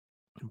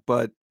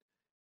 but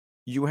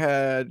you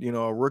had,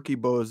 a rookie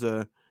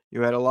Boza.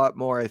 You had a lot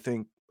more, I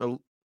think,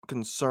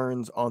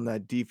 concerns on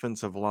that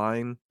defensive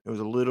line. It was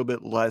a little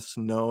bit less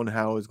known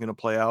how it was going to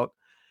play out.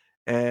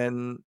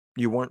 And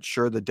you weren't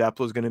sure the depth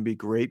was going to be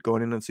great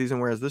going into the season.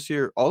 Whereas this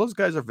year, all those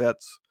guys are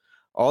vets.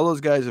 All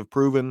those guys have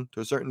proven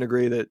to a certain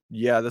degree that,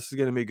 yeah, this is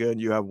going to be good.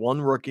 You have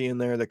one rookie in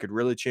there that could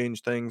really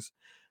change things,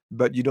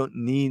 but you don't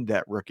need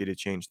that rookie to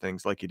change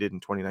things like you did in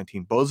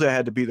 2019. Boza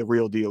had to be the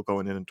real deal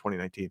going in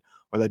 2019,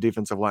 or that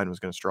defensive line was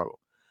going to struggle.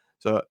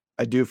 So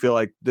I do feel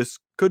like this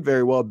could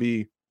very well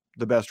be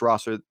the best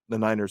roster the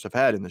Niners have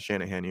had in the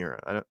Shanahan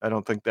era. I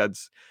don't think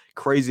that's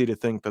crazy to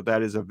think that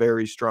that is a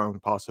very strong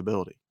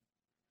possibility.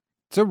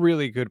 It's a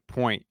really good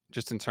point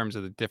just in terms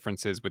of the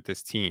differences with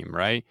this team,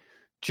 right?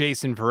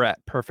 Jason Verrett,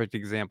 perfect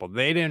example.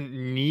 They didn't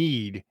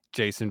need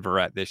Jason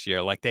Verrett this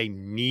year like they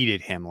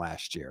needed him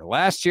last year.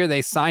 Last year,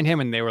 they signed him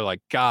and they were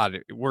like, God,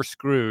 we're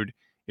screwed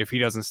if he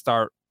doesn't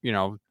start,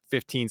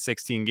 15,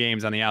 16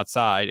 games on the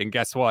outside. And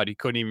guess what? He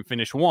couldn't even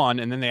finish one.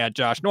 And then they had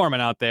Josh Norman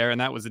out there,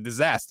 and that was a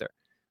disaster.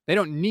 They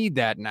don't need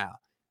that now.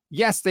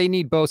 Yes, they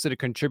need Bosa to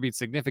contribute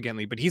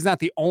significantly, but he's not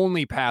the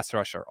only pass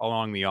rusher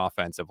along the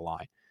offensive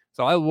line.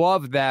 So I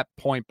love that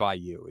point by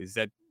you, is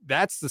that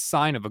that's the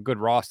sign of a good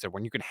roster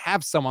when you can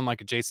have someone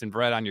like a Jason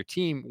Verrett on your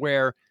team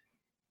where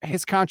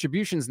his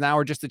contributions now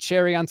are just a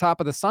cherry on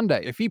top of the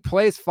sundae. If he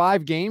plays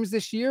 5 games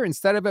this year,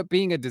 instead of it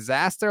being a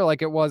disaster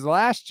like it was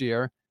last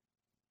year,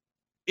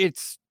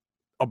 it's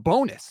a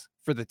bonus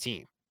for the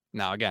team.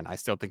 Now, again, I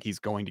still think he's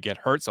going to get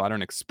hurt, so I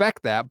don't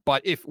expect that.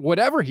 But if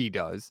whatever he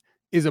does,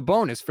 is a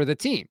bonus for the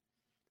team.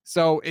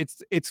 So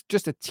it's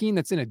just a team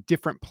that's in a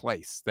different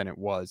place than it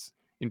was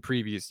in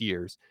previous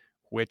years,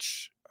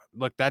 which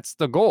look, that's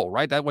the goal,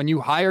 right? That when you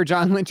hire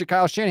John Lynch and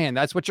Kyle Shanahan,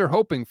 that's what you're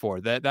hoping for.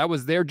 That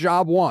was their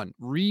job one.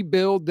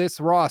 Rebuild this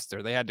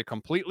roster. They had to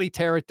completely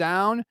tear it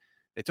down.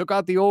 They took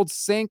out the old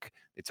sink.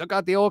 They took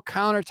out the old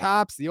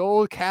countertops, the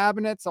old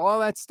cabinets. All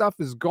that stuff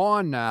is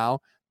gone now.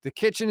 The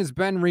kitchen has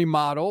been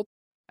remodeled.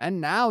 And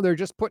now they're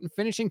just putting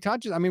finishing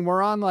touches. I mean,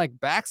 we're on like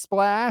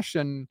backsplash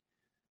and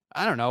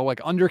I don't know,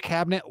 like under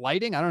cabinet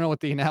lighting. I don't know what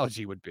the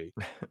analogy would be.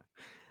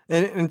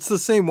 And it's the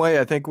same way,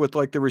 I think, with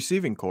like the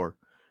receiving core.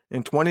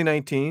 In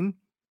 2019,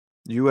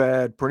 you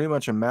had pretty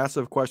much a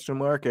massive question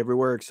mark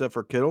everywhere except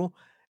for Kittle,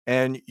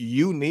 and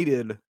you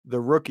needed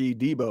the rookie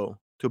Deebo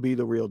to be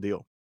the real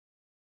deal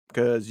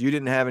because you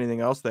didn't have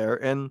anything else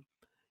there. And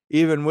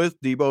even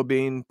with Deebo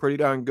being pretty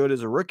darn good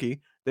as a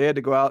rookie, they had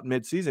to go out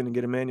midseason and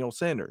get Emmanuel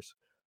Sanders.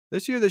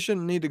 This year, they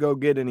shouldn't need to go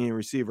get any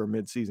receiver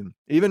midseason.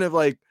 Even if,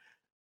 like,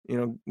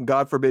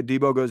 God forbid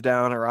Deebo goes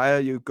down or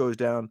Ayuk goes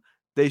down,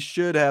 they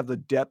should have the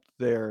depth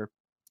there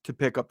to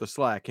pick up the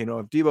slack. If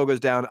Deebo goes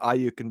down,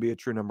 Ayuk can be a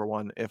true number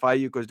one. If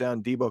Ayuk goes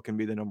down, Deebo can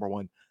be the number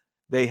one.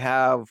 They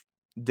have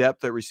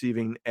depth at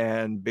receiving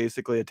and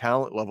basically a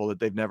talent level that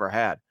they've never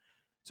had.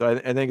 So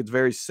I think it's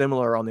very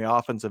similar on the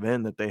offensive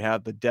end that they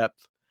have the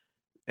depth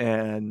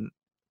and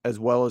as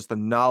well as the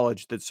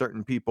knowledge that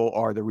certain people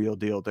are the real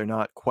deal. They're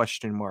not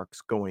question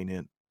marks going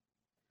in.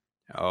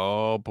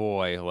 Oh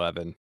boy,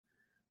 Levin.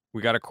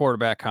 We got a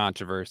quarterback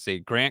controversy.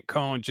 Grant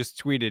Cohn just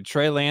tweeted,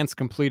 Trey Lance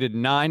completed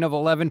 9 of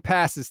 11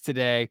 passes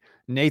today.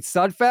 Nate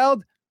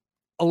Sudfeld,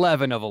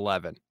 11 of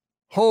 11.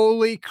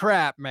 Holy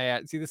crap,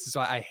 man. See, this is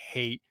why I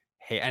hate.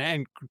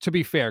 And to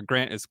be fair,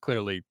 Grant is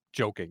clearly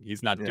joking.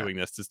 He's not doing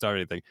this to start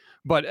anything.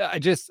 But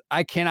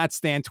I cannot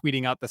stand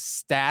tweeting out the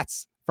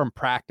stats from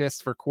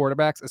practice for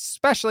quarterbacks,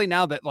 especially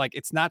now that, like,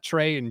 it's not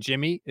Trey and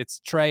Jimmy. It's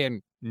Trey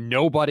and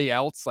nobody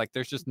else. Like,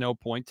 there's just no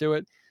point to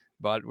it.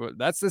 But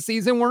that's the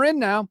season we're in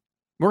now.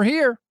 We're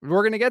here.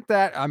 We're going to get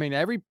that. I mean,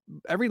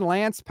 every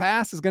Lance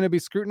pass is going to be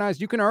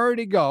scrutinized. You can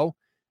already go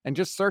and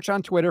just search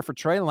on Twitter for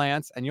Trey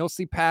Lance, and you'll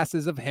see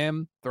passes of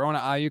him throwing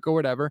an Ayuk or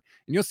whatever,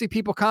 and you'll see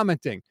people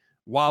commenting,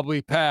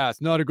 wobbly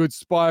pass, not a good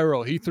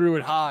spiral. He threw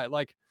it high.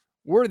 Like,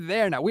 we're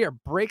there now. We are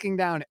breaking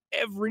down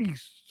every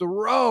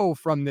throw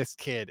from this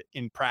kid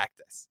in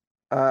practice.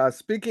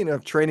 Speaking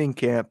of training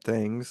camp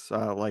things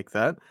like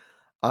that,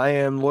 I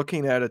am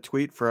looking at a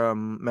tweet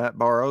from Matt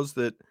Barrows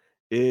that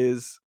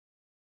is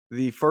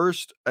the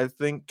first, I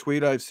think,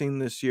 tweet I've seen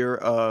this year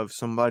of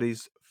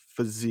somebody's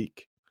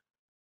physique.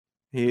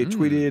 He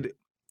tweeted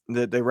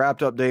that they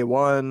wrapped up day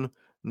one,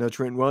 no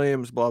Trent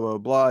Williams, blah, blah,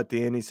 blah. At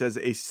the end, he says,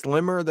 a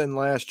slimmer than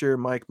last year,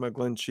 Mike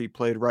McGlinchey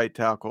played right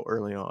tackle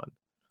early on.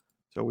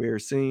 So we are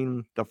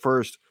seeing the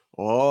first,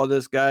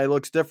 this guy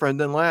looks different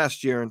than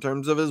last year in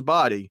terms of his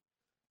body.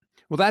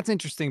 Well, that's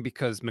interesting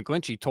because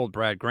McGlinchey told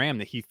Brad Graham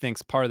that he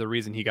thinks part of the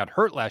reason he got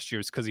hurt last year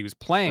is because he was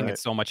playing it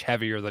so much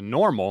heavier than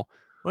normal.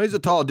 Well, he's a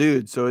tall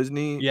dude, so his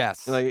knee,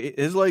 yes, like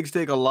his legs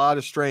take a lot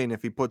of strain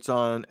if he puts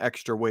on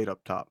extra weight up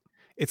top.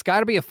 It's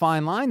got to be a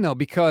fine line though,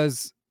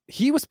 because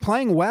he was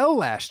playing well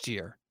last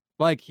year.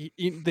 Like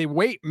the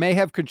weight may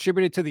have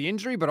contributed to the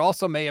injury, but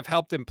also may have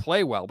helped him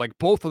play well. Like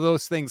both of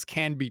those things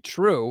can be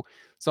true.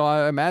 So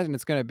I imagine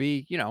it's going to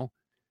be,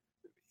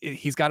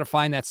 he's got to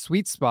find that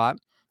sweet spot.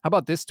 How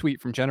about this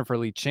tweet from Jennifer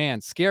Lee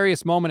Chan?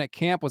 Scariest moment at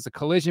camp was a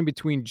collision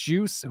between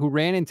Juice, who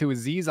ran into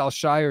Azeez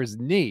Al-Shire's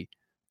knee.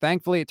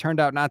 Thankfully, it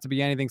turned out not to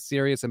be anything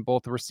serious, and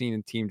both were seen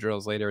in team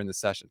drills later in the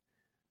session.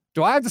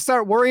 Do I have to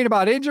start worrying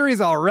about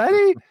injuries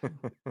already?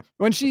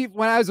 When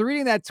I was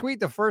reading that tweet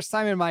the first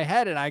time in my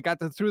head and I got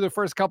through the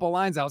first couple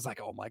lines, I was like,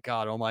 oh my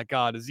God,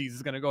 Azeez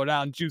is going to go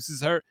down. Juice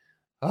is hurt.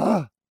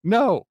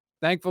 No,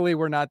 thankfully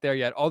we're not there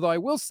yet. Although I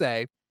will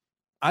say,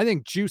 I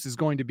think Juice is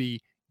going to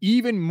be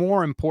even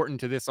more important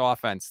to this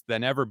offense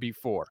than ever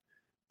before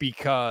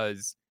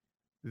because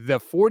the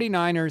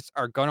 49ers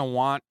are going to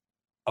want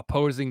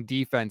opposing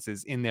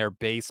defenses in their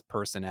base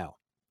personnel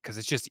because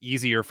it's just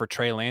easier for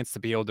Trey Lance to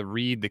be able to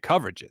read the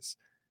coverages.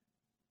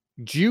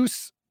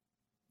 Juice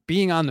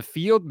being on the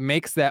field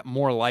makes that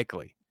more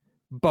likely.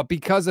 But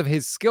because of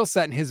his skill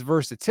set and his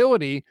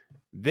versatility,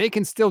 they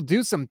can still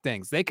do some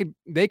things. They could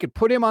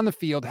put him on the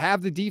field,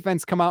 have the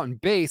defense come out in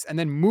base, and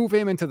then move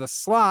him into the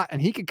slot,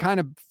 and he could kind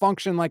of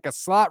function like a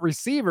slot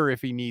receiver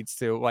if he needs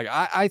to. Like,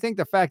 I think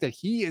the fact that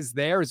he is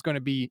there is going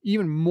to be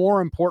even more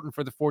important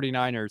for the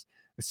 49ers,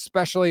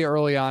 especially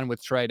early on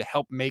with Trey, to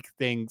help make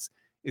things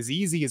as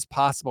easy as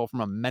possible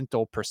from a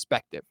mental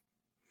perspective.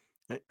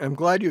 I'm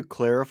glad you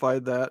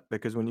clarified that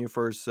because when you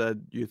first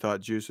said you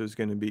thought Juice was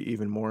going to be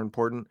even more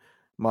important,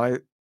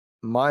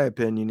 my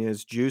opinion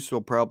is Juice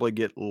will probably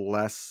get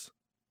less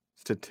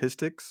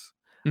statistics.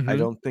 I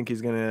don't think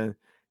he's going to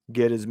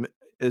get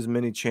as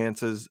many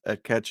chances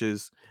at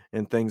catches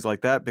and things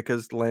like that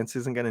because Lance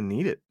isn't going to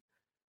need it.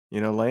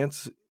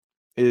 Lance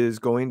is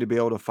going to be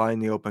able to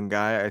find the open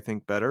guy, I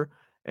think, better,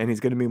 and he's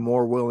going to be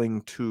more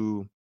willing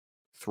to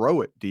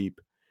throw it deep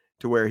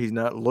to where he's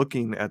not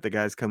looking at the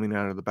guys coming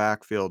out of the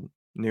backfield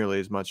nearly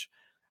as much.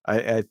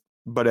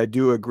 But I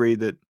do agree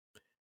that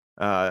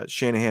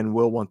Shanahan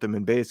will want them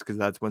in base because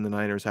that's when the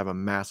Niners have a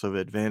massive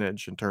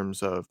advantage in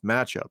terms of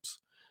matchups.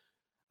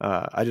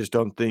 I just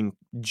don't think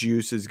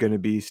Juice is going to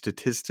be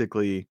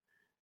statistically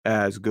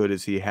as good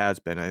as he has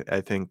been.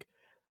 I think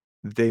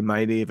they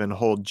might even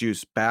hold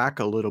Juice back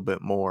a little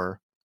bit more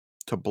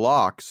to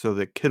block so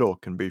that Kittle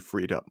can be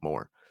freed up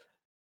more.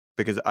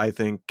 Because I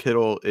think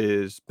Kittle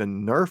is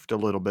been nerfed a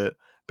little bit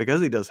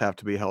because he does have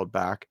to be held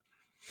back.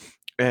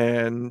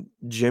 And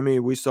Jimmy,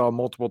 we saw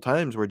multiple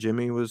times where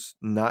Jimmy was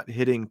not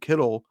hitting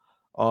Kittle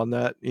on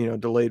that,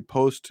 delayed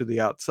post to the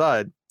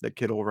outside that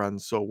Kittle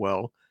runs so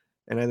well.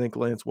 And I think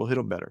Lance will hit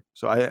him better.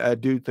 So I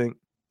do think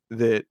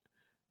that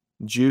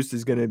Juice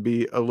is going to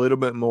be a little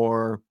bit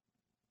more.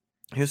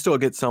 He'll still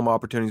get some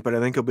opportunities, but I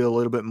think he'll be a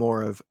little bit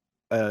more of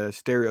a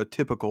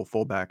stereotypical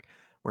fullback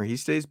where he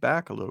stays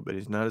back a little bit.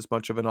 He's not as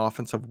much of an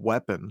offensive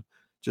weapon,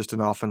 just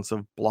an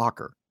offensive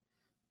blocker.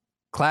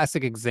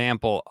 Classic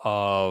example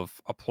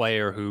of a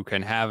player who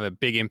can have a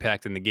big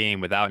impact in the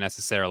game without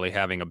necessarily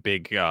having a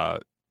big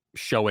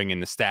showing in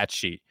the stat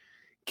sheet.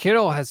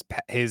 Kittle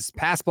his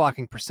pass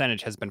blocking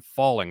percentage has been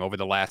falling over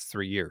the last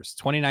 3 years.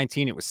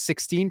 2019, it was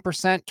 16%.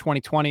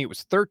 2020, it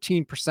was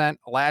 13%.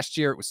 Last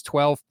year, it was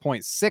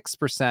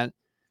 12.6%.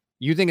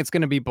 You think it's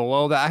going to be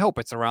below that? I hope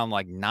it's around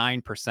like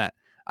 9%.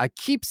 I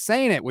keep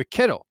saying it with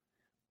Kittle.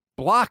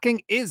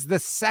 Blocking is the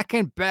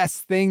second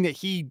best thing that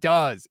he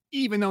does,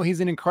 even though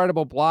he's an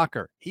incredible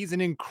blocker. He's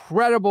an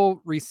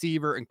incredible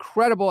receiver,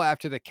 incredible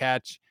after the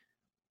catch.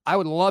 I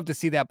would love to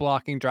see that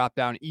blocking drop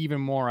down even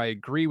more. I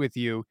agree with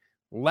you.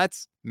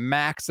 Let's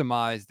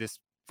maximize this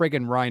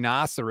friggin'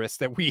 rhinoceros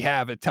that we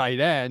have at tight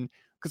end,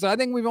 because I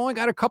think we've only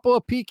got a couple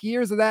of peak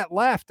years of that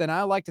left, and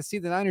I like to see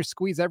the Niners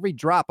squeeze every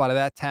drop out of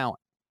that talent.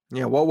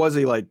 Yeah, what was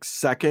he, like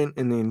second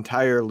in the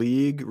entire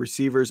league,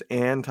 receivers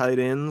and tight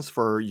ends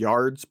for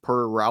yards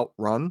per route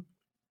run?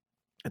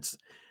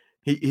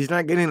 He's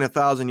not getting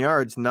 1,000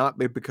 yards, not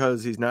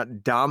because he's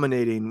not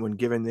dominating when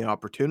given the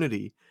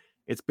opportunity.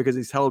 It's because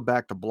he's held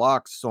back to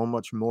blocks so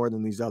much more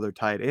than these other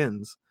tight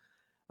ends.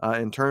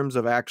 In terms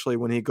of actually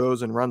when he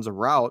goes and runs a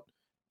route,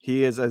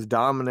 he is as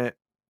dominant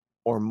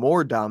or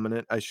more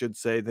dominant, I should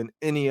say, than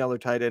any other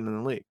tight end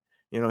in the league.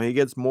 He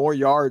gets more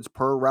yards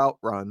per route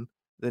run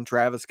than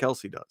Travis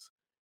Kelce does.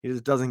 He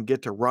just doesn't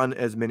get to run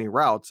as many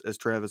routes as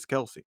Travis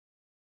Kelce.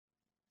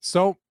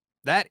 So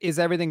that is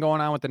everything going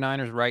on with the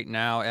Niners right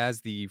now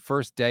as the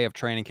first day of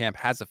training camp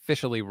has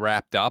officially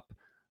wrapped up.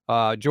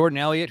 Jordan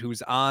Elliott,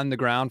 who's on the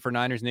ground for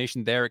Niners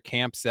Nation there at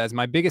camp, says,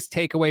 my biggest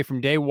takeaway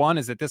from day one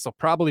is that this will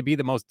probably be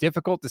the most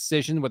difficult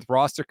decision with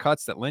roster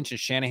cuts that Lynch and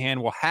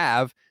Shanahan will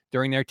have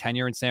during their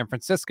tenure in San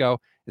Francisco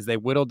as they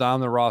whittle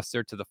down the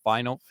roster to the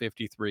final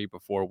 53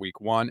 before week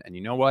 1. And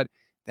you know what?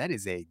 That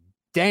is a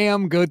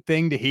damn good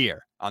thing to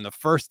hear on the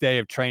first day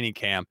of training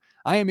camp.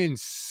 I am in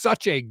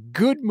such a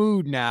good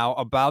mood now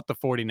about the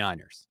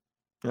 49ers.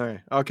 All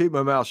right. I'll keep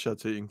my mouth shut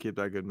so you can keep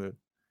that good mood.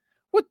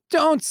 What?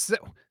 Don't say.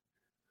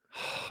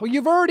 Well,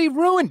 you've already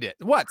ruined it.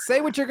 What?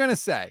 Say what you're going to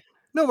say.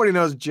 Nobody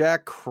knows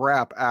jack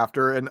crap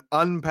after an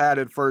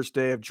unpadded first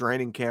day of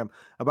training camp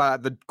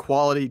about the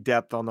quality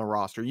depth on the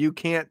roster. You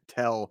can't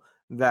tell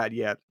that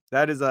yet.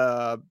 That is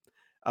a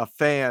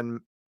fan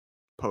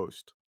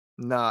post,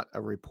 not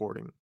a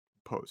reporting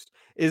post.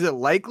 Is it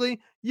likely?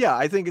 Yeah,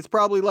 I think it's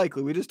probably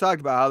likely. We just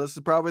talked about how this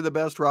is probably the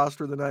best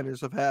roster the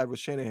Niners have had with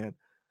Shanahan.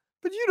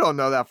 But you don't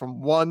know that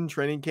from one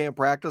training camp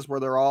practice where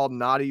they're all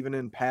not even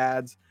in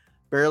pads,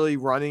 barely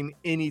running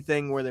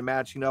anything where they're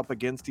matching up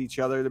against each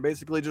other. They're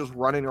basically just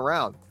running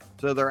around.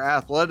 So their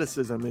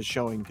athleticism is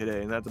showing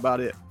today, and that's about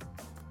it.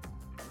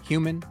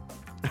 Human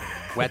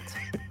wet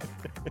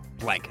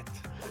blanket.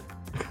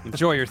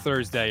 Enjoy your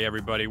Thursday,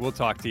 everybody. We'll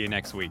talk to you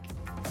next week.